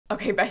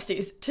Okay,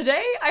 besties,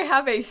 today I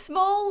have a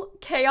small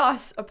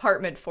chaos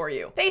apartment for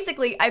you.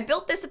 Basically, I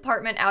built this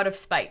apartment out of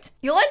spite.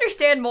 You'll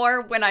understand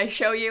more when I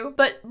show you,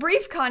 but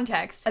brief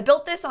context, I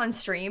built this on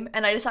stream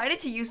and I decided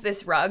to use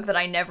this rug that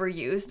I never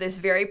use, this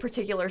very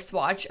particular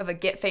swatch of a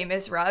Get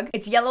Famous rug.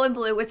 It's yellow and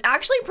blue. It's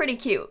actually pretty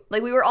cute.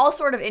 Like, we were all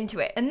sort of into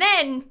it. And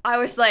then I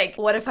was like,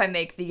 what if I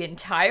make the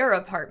entire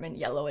apartment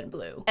yellow and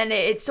blue? And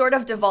it sort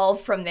of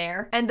devolved from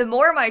there. And the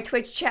more my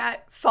Twitch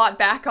chat fought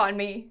back on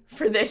me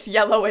for this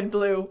yellow and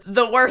blue,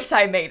 the worse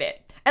I made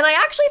it. And I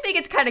actually think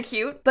it's kind of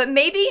cute, but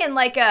maybe in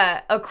like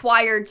a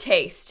acquired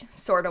taste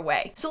sort of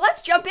way. So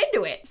let's jump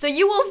into it. So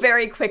you will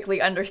very quickly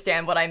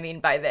understand what I mean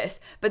by this.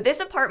 But this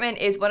apartment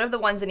is one of the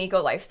ones in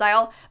Eco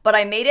Lifestyle, but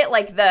I made it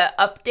like the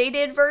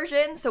updated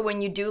version. So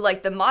when you do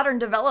like the modern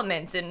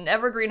developments in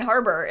Evergreen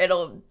Harbor,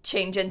 it'll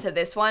change into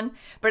this one.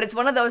 But it's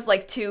one of those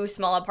like 2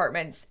 small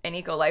apartments in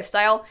Eco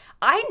Lifestyle.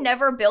 I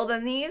never build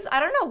in these.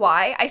 I don't know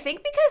why. I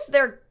think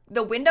because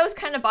the windows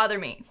kind of bother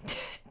me,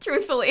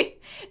 truthfully.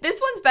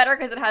 This one's better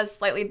because it has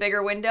slightly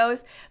bigger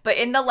windows, but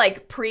in the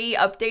like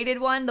pre-updated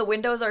one, the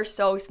windows are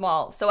so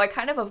small, so I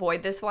kind of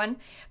avoid this one,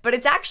 but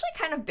it's actually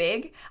kind of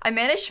big. I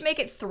managed to make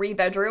it 3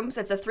 bedrooms.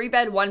 It's a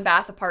 3-bed,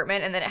 1-bath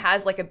apartment, and then it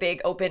has like a big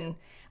open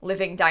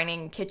living,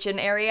 dining, kitchen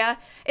area.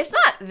 It's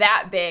not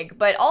that big,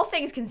 but all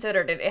things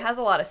considered, it has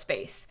a lot of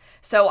space.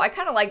 So I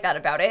kind of like that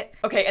about it.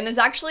 Okay, and there's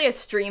actually a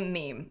stream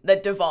meme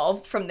that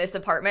devolved from this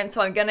apartment,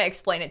 so I'm gonna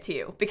explain it to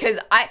you because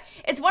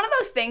it's one of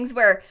those things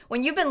where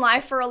when you've been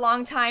live for a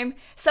long time,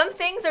 some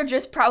things are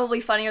just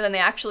probably funnier than they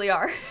actually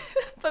are.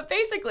 But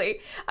basically,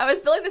 I was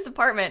building this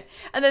apartment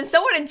and then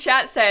someone in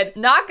chat said,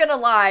 not gonna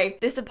lie,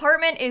 this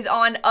apartment is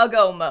on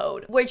Uggo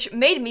mode, which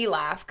made me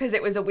laugh because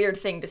it was a weird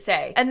thing to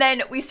say. And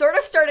then we sort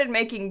of started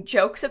making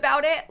jokes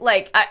about it.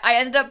 Like I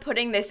ended up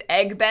putting this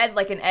egg bed,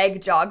 like an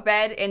egg jog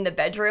bed in the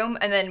bedroom,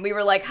 and then we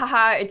were like,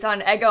 haha, it's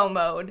on Ego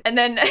mode. And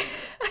then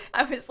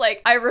I was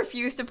like, I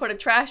refused to put a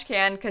trash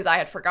can because I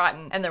had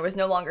forgotten and there was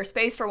no longer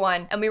space for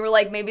one. And we were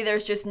like, maybe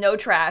there's just no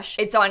trash.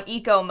 It's on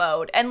eco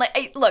mode. And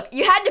like, look,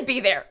 you had to be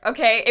there,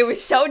 okay? It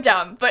was so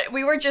dumb, but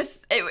we were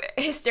just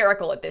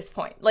hysterical at this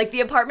point. Like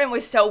the apartment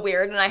was so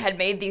weird and I had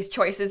made these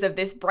choices of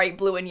this bright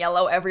blue and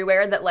yellow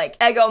everywhere that like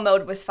Ego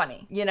mode was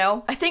funny, you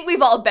know? I think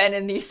we've all been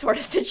in these sort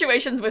of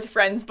situations with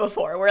friends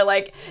before where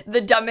like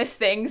the dumbest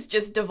things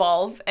just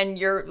devolve and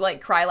you're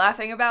like cry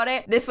laughing about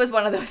it. This was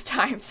one of those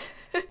times.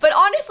 But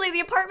honestly, the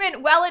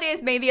apartment, while it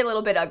is maybe a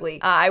little bit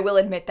ugly, I will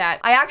admit that,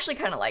 I actually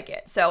kind of like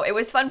it. So it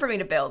was fun for me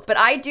to build. But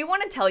I do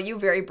want to tell you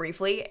very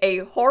briefly a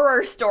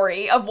horror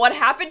story of what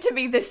happened to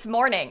me this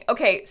morning.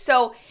 Okay,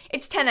 so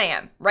it's 10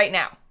 a.m. right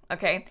now.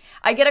 Okay,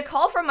 I get a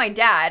call from my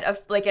dad of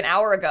like an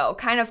hour ago,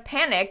 kind of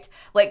panicked,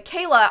 like,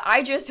 Kayla,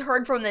 I just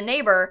heard from the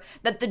neighbor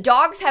that the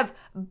dogs have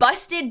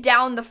busted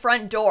down the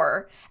front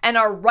door and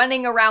are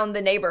running around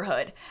the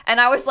neighborhood. And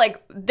I was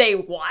like, they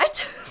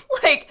what?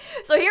 Like,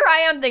 so here I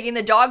am thinking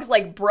the dogs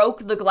like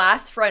broke the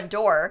glass front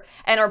door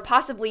and are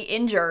possibly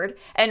injured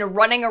and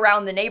running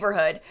around the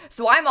neighborhood.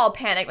 So I'm all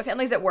panicked. My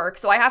family's at work,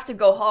 so I have to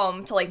go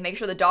home to like make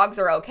sure the dogs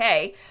are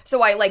okay.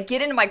 So I like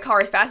get into my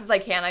car as fast as I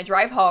can. I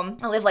drive home.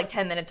 I live like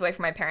 10 minutes away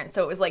from my parents,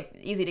 so it was like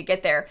easy to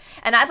get there.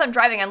 And as I'm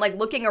driving, I'm like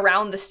looking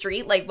around the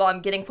street, like while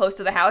I'm getting close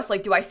to the house,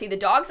 like, do I see the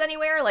dogs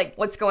anywhere? Like,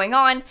 what's going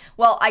on?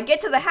 Well, I get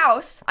to the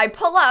house, I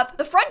pull up,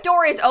 the front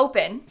door is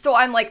open. So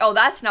I'm like, oh,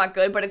 that's not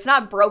good, but it's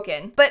not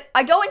broken. But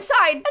I go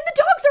inside and the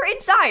dogs are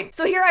inside.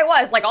 So here I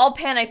was like all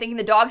panicked thinking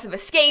the dogs have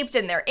escaped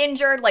and they're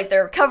injured, like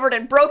they're covered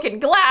in broken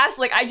glass.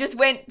 Like I just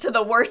went to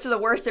the worst of the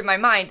worst in my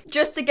mind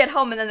just to get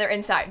home, and then they're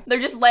inside. They're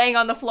just laying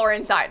on the floor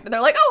inside. And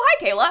they're like, oh,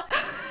 hi, Kayla.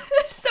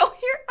 So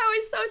here I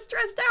was so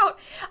stressed out.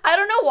 I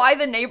don't know why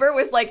the neighbor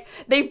was like,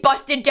 they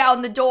busted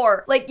down the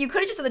door. Like, you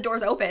could have just said the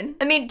door's open.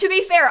 I mean, to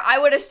be fair, I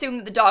would assume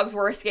that the dogs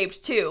were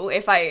escaped too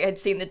if I had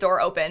seen the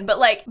door open. But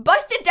like,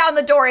 busted down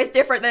the door is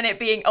different than it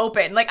being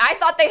open. Like, I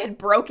thought they had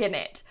broken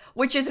it,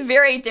 which is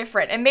very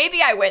different. And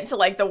maybe I went to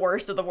like the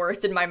worst of the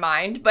worst in my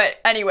mind. But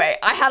anyway,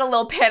 I had a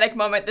little panic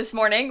moment this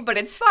morning, but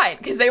it's fine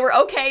because they were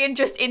okay and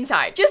just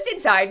inside. Just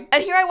inside.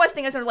 And here I was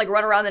thinking I was gonna like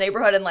run around the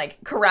neighborhood and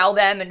like corral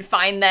them and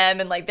find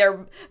them and like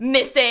they're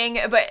missing,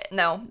 but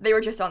no, they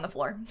were just on the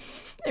floor.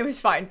 It was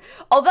fine.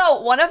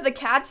 Although one of the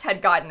cats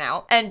had gotten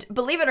out, and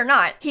believe it or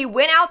not, he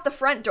went out the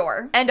front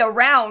door and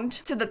around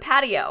to the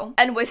patio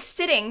and was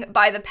sitting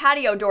by the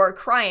patio door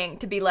crying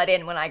to be let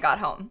in when I got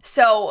home.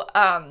 So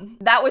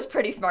that was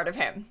pretty smart of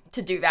him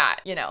to do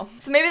that, you know.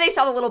 So maybe they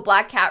saw the little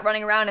black cat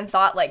running around and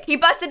thought like, he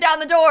busted down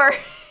the door.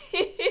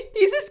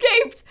 He's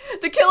escaped.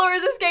 The killer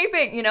is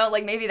escaping. You know,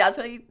 like maybe that's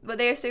what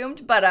they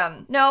assumed. But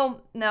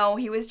no,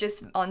 he was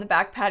just on the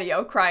back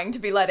patio crying to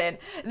be let in.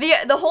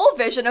 The whole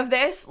vision of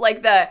this,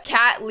 like the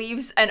cat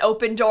leaves an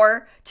open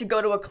door to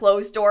go to a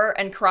closed door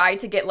and cry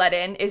to get let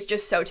in, is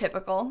just so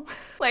typical.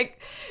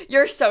 Like,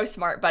 you're so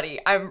smart, buddy.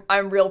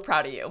 I'm real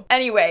proud of you.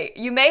 Anyway,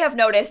 you may have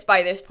noticed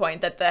by this point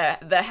that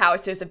the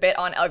house is a bit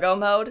on Uggo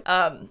mode.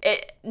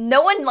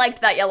 No one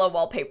liked that yellow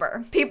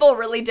wallpaper. People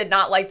really did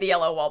not like the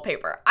yellow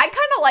wallpaper. I kind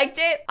of liked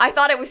it. I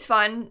thought it was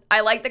fun.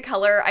 I like the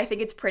color. I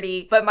think it's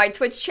pretty, but my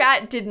Twitch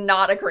chat did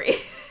not agree.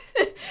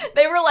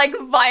 They were like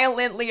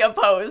violently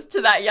opposed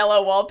to that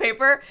yellow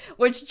wallpaper,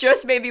 which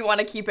just made me want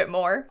to keep it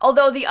more.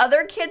 Although the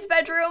other kid's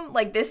bedroom,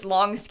 like this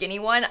long skinny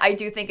one, I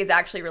do think is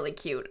actually really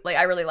cute. Like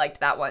I really liked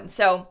that one.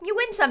 So you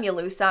win some, you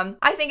lose some.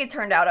 I think it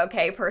turned out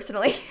okay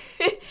personally.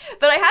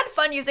 But I had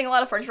fun using a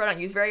lot of furniture I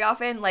don't use very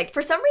often. Like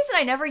for some reason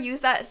I never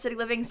use that City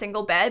Living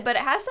single bed, but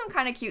it has some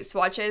kind of cute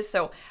swatches,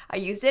 so I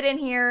used it in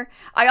here.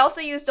 I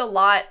also used a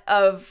lot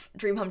of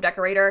Dream Home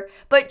Decorator,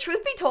 but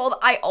truth be told,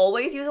 I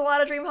always use a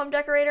lot of Dream Home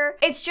Decorator.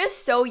 It's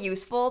just so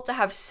useful to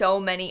have so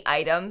many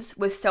items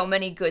with so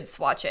many good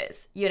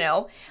swatches, you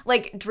know?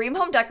 Like Dream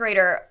Home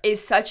Decorator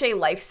is such a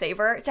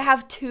lifesaver to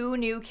have 2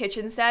 new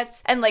kitchen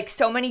sets and like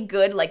so many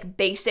good like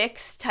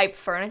basics type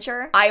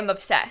furniture. I am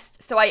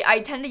obsessed. So I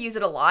tend to use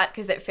it a lot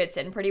because it fits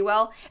in pretty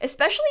well,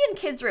 especially in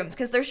kids' rooms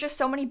because there's just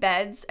so many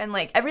beds and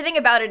like everything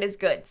about it is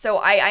good. So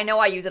I know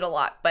I use it a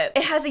lot, but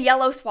it has a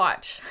yellow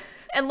swatch.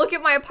 And look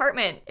at my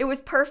apartment. It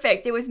was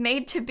perfect. It was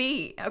made to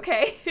be,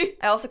 okay?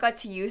 I also got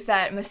to use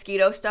that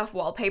mosquito stuff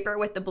wallpaper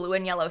with the blue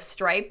and yellow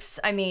stripes.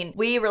 I mean,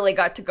 we really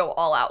got to go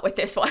all out with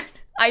this one.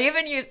 I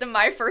even used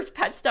my first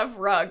pet stuff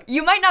rug.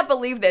 You might not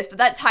believe this, but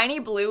that tiny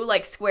blue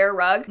like square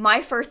rug,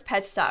 my first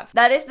pet stuff,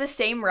 that is the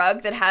same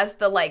rug that has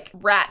the like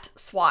rat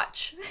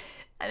swatch.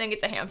 I think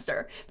it's a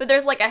hamster, but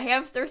there's like a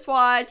hamster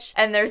swatch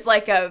and there's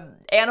like a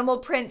animal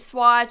print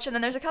swatch and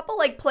then there's a couple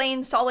like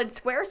plain solid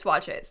square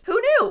swatches. Who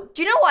knew?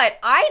 Do you know what?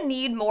 I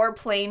need more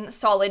plain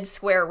solid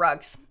square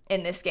rugs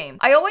in this game.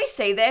 I always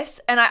say this,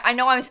 and I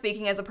know I'm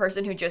speaking as a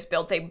person who just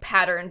built a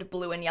patterned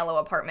blue and yellow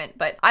apartment,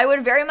 but I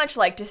would very much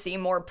like to see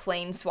more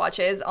plain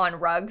swatches on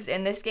rugs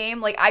in this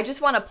game. Like, I just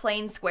want a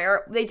plain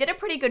square. They did a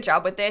pretty good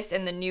job with this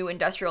in the new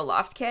industrial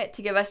loft kit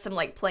to give us some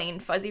like plain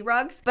fuzzy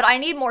rugs, but I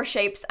need more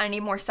shapes, I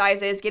need more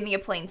sizes, give me a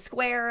plain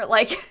square.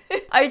 Like,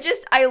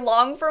 I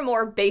long for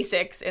more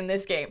basics in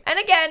this game. And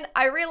again,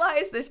 I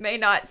realize this may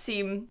not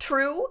seem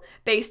true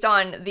based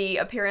on the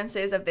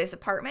appearances of this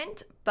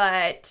apartment,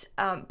 but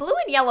blue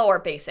and yellow are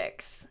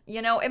basics.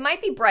 You know, it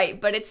might be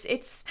bright, but it's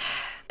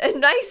a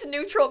nice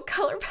neutral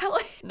color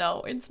palette.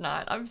 No, it's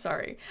not. I'm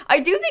sorry. I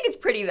do think it's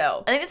pretty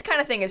though. I think this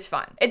kind of thing is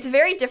fun. It's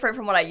very different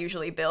from what I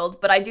usually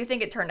build, but I do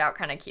think it turned out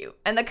kind of cute.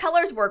 And the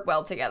colors work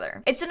well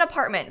together. It's an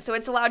apartment, so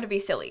it's allowed to be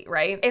silly,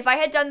 right? If I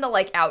had done the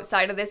like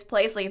outside of this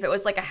place, like if it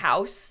was like a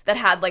house that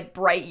had like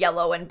bright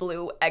yellow and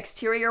blue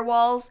exterior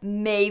walls,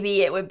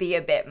 maybe it would be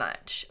a bit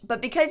much.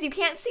 But because you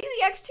can't see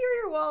the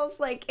exterior walls,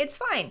 like it's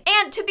fine.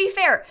 And to be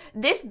fair,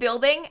 this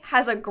building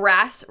has a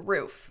grass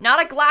roof.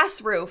 Not a glass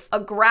roof, a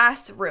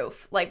grass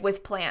roof. Like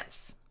with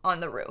plants on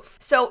the roof.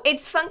 So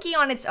it's funky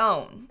on its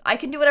own. I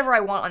can do whatever I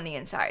want on the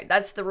inside.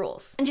 That's the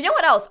rules. And you know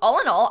what else? All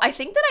in all, I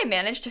think that I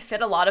managed to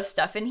fit a lot of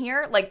stuff in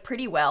here, like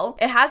pretty well.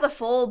 It has a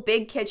full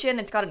big kitchen.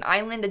 It's got an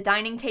island, a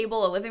dining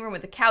table, a living room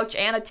with a couch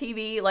and a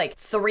TV, like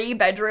 3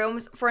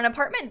 bedrooms. For an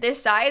apartment this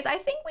size, I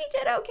think we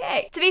did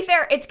okay. To be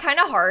fair, it's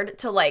kind of hard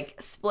to like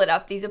split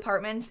up these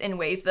apartments in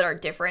ways that are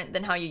different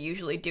than how you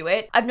usually do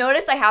it. I've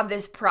noticed I have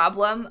this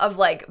problem of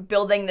like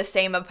building the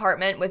same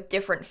apartment with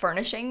different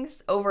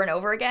furnishings over and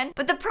over again.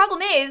 But the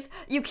problem is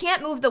you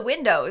can't move the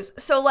windows,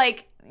 so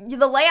like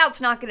the layout's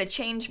not going to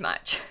change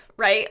much,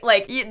 right?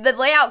 Like the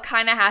layout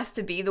kind of has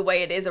to be the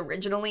way it is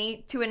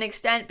originally to an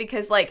extent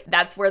because like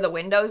that's where the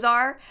windows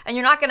are, and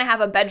you're not going to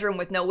have a bedroom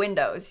with no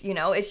windows, you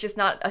know? It's just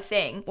not a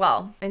thing.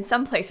 Well, in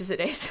some places it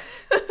is.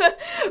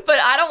 But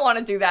I don't want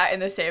to do that in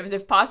the Sims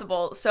if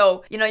possible.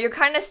 So, you know, you're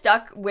kind of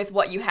stuck with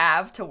what you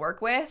have to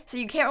work with. So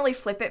you can't really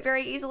flip it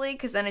very easily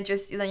because then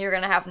you're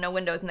going to have no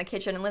windows in the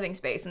kitchen and living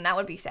space, and that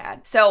would be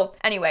sad. So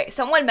anyway,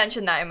 someone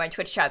mentioned that in my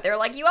Twitch chat. They were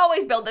like, you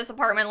always build this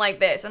apartment like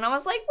this. And I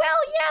was like, well,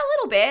 yeah, a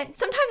little bit.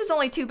 Sometimes it's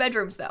only 2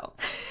 bedrooms though.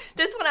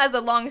 This one has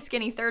a long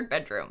skinny 3rd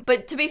bedroom.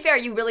 But to be fair,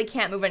 you really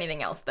can't move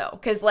anything else though,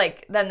 because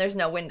like then there's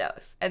no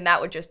windows and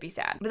that would just be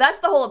sad. But that's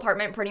the whole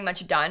apartment pretty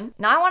much done.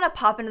 Now I want to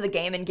pop into the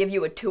game and give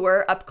you a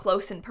tour up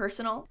close and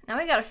personal. Now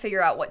we gotta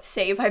figure out what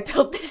save I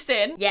built this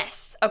in.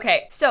 Yes.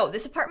 Okay, so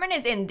this apartment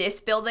is in this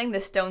building,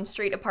 the Stone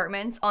Street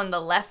Apartments, on the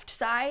left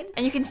side.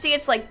 And you can see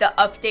it's like the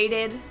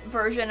updated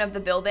version of the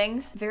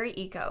buildings. Very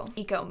eco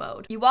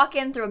mode. You walk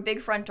in through a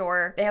big front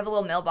door. They have a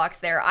little mailbox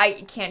there.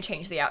 I can't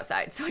change the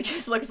outside, so it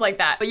just looks like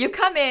that. But you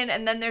come in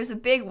and then there's a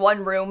big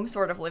 1-room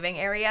sort of living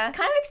area.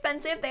 Kind of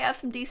expensive. They have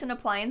some decent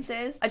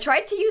appliances. I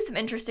tried to use some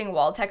interesting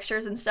wall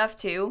textures and stuff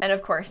too. And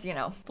of course, you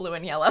know, blue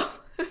and yellow.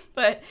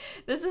 But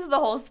this is the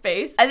whole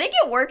space. I think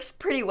it works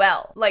pretty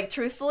well. Like,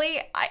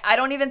 truthfully, I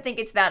don't even think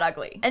it's that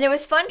ugly. And it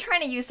was fun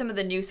trying to use some of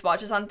the new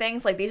swatches on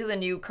things. Like, these are the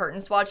new curtain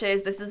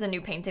swatches. This is a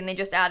new painting they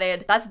just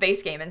added. That's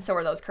base game, and so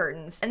are those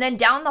curtains. And then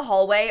down the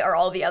hallway are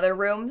all the other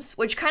rooms,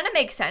 which kind of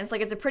makes sense.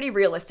 Like, it's a pretty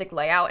realistic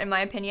layout, in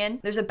my opinion.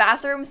 There's a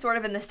bathroom sort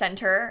of in the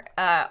center,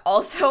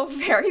 also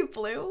very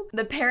blue.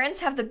 The parents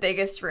have the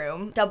biggest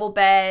room. Double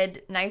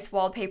bed, nice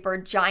wallpaper,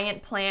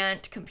 giant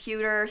plant,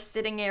 computer,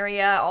 sitting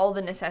area, all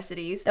the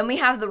necessities. Then we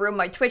have the room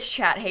my Twitch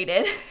chat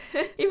hated,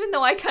 even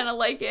though I kind of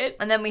like it.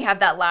 And then we have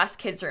that last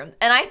kids room.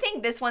 And I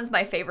think this one's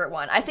my favorite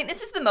one. I think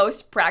this is the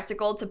most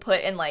practical to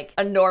put in like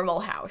a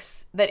normal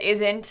house that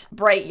isn't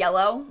bright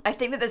yellow. I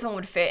think that this one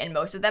would fit in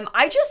most of them.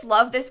 I just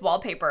love this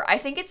wallpaper. I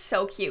think it's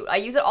so cute. I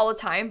use it all the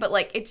time, but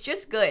like it's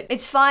just good.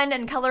 It's fun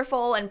and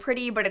colorful and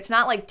pretty, but it's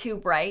not like too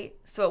bright,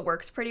 so it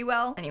works pretty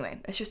well. Anyway,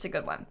 it's just a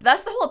good one.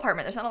 That's the whole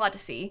apartment. There's not a lot to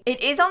see.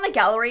 It is on the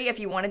gallery if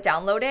you want to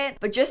download it,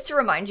 but just to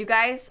remind you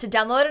guys, to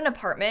download an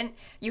apartment,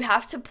 you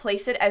have to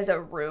place it as a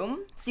room.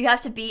 So you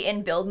have to be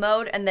in build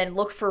mode and then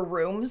look for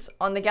rooms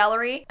on the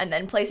gallery and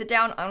then place it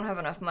down. I don't have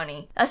enough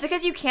money. That's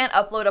because you can't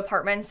upload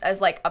apartments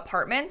as like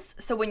apartments.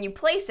 So when you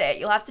place it,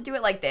 you'll have to do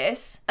it like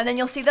this. And then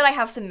you'll see that I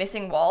have some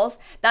missing walls.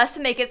 That's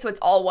to make it so it's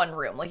all one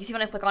room. Like you see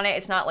when I click on it,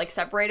 it's not like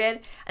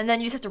separated. And then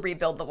you just have to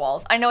rebuild the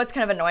walls. I know it's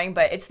kind of annoying,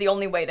 but it's the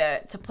only way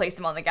to place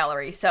them on the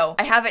gallery. So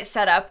I have it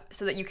set up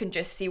so that you can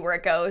just see where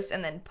it goes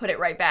and then put it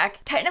right back.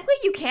 Technically,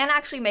 you can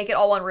actually make it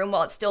all one room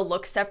while it still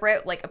looks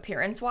separate, like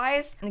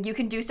appearance-wise. And you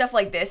can do stuff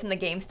like this and the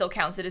game still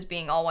counts it as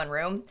being all one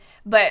room.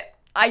 But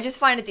I just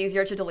find it's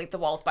easier to delete the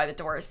walls by the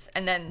doors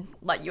and then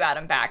let you add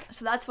them back.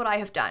 So that's what I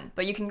have done,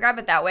 but you can grab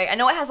it that way. I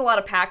know it has a lot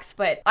of packs,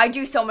 but I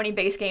do so many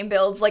base game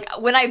builds. Like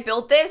when I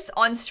built this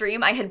on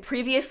stream, I had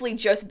previously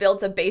just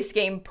built a base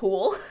game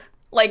pool.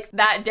 Like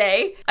that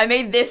day, I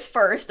made this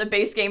first, a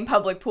base game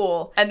public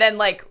pool, and then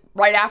like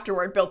right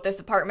afterward built this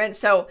apartment.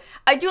 So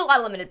I do a lot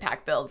of limited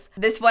pack builds.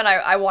 This one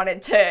I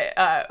wanted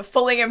to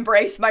fully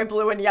embrace my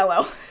blue and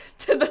yellow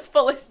to the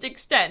fullest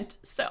extent.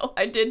 So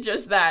I did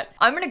just that.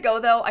 I'm gonna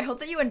go though. I hope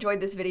that you enjoyed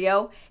this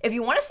video. If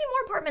you want to see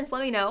more apartments,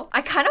 let me know.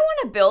 I kind of want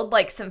to build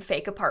like some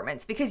fake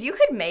apartments because you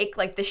could make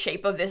like the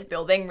shape of this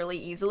building really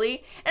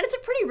easily. And it's a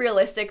pretty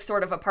realistic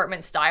sort of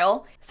apartment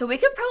style. So we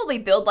could probably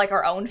build like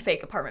our own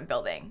fake apartment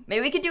building.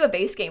 Maybe we could do a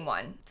base game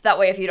one. So that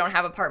way if you don't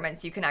have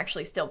apartments, you can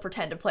actually still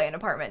pretend to play in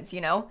apartments,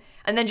 you know?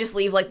 And then just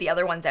leave like the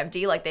other ones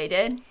empty like they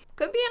did.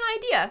 Could be an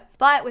idea.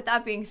 But with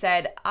that being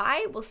said,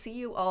 I will see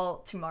you all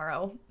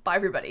tomorrow. Bye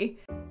everybody.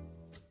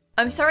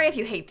 I'm sorry if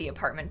you hate the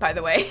apartment, by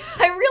the way.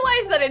 I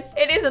realize that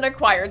it is an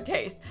acquired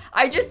taste.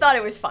 I just thought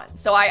it was fun,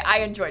 so I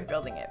enjoyed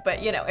building it.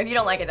 But you know, if you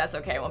don't like it, that's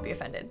okay, I won't be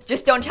offended.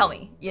 Just don't tell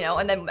me, you know,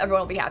 and then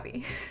everyone will be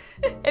happy.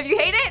 If you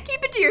hate it,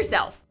 keep it to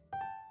yourself.